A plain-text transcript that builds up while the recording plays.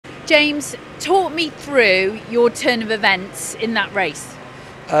James, talk me through your turn of events in that race.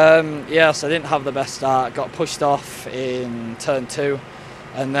 Yes, I didn't have the best start. Got pushed off in turn 2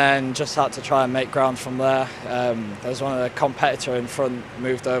 and then just had to try and make ground from there. There was one of the competitor in front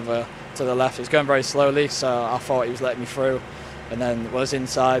moved over to the left. He was going very slowly, so I thought he was letting me through, and then was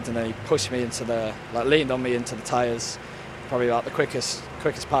inside, and then he pushed me into the, leaned on me into the tyres, probably about the quickest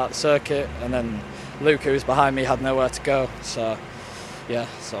part of the circuit, and then Luke, who was behind me, had nowhere to go, so yeah,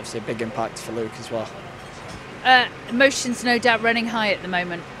 it's obviously a big impact for Luke as well. Emotions no doubt running high at the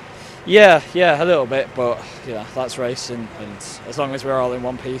moment. Yeah, a little bit, but yeah, that's racing, and as long as we're all in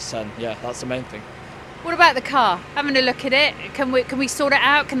one piece, then yeah, that's the main thing. What about the car? Having a look at it, can we sort it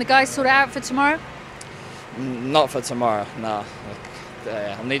out? Can the guys sort it out for tomorrow? Not for tomorrow, no.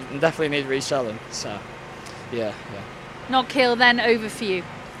 I definitely need reselling, so yeah. Knockhill then over for you?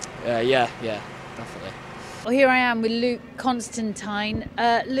 Yeah, definitely. Well, here I am with Luke Constantine.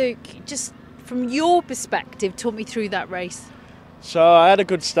 Luke, just from your perspective, talk me through that race. So I had a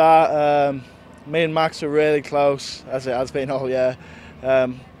good start. Me and Max were really close, as it has been all year.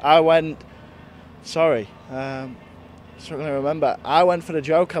 Struggling to remember. I went for the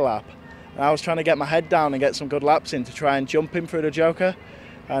Joker lap. And I was trying to get my head down and get some good laps in to try and jump in through the Joker.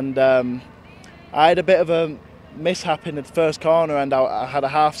 And I had a bit of a mishap in the first corner, and I had a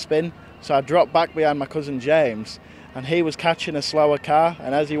half spin. So I dropped back behind my cousin James, and he was catching a slower car.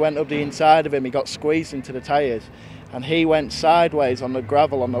 And as he went up the inside of him, he got squeezed into the tyres. And he went sideways on the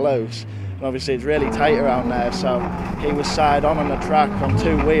gravel on the loose. And obviously it's really tight around there, so he was side on the track on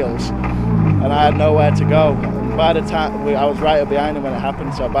 2 wheels. And I had nowhere to go. And by the time, I was right up behind him when it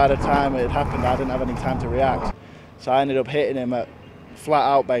happened, so by the time it happened, I didn't have any time to react. So I ended up hitting him at flat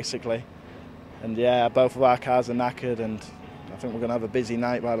out, basically. And yeah, both of our cars are knackered, and I think we're going to have a busy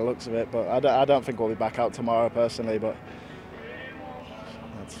night by the looks of it. But I don't think we'll be back out tomorrow, personally, but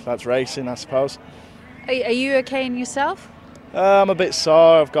that's racing, I suppose. Are you okay in yourself? I'm a bit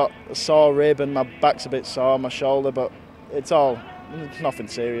sore. I've got a sore rib and my back's a bit sore on my shoulder, but it's nothing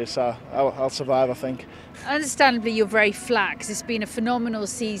serious. I'll survive, I think. Understandably, you're very flat because it's been a phenomenal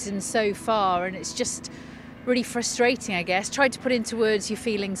season so far, and it's just really frustrating, I guess. Try to put into words your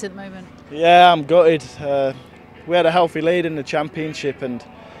feelings at the moment. Yeah, I'm gutted. We had a healthy lead in the championship, and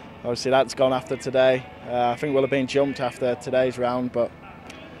obviously that's gone after today. I think we'll have been jumped after today's round, but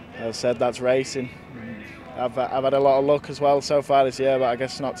as I said, that's racing. I've had a lot of luck as well so far this year, but I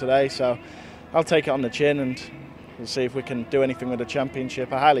guess not today, so I'll take it on the chin and we'll see if we can do anything with the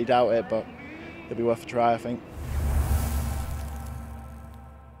championship. I highly doubt it, but it'll be worth a try, I think.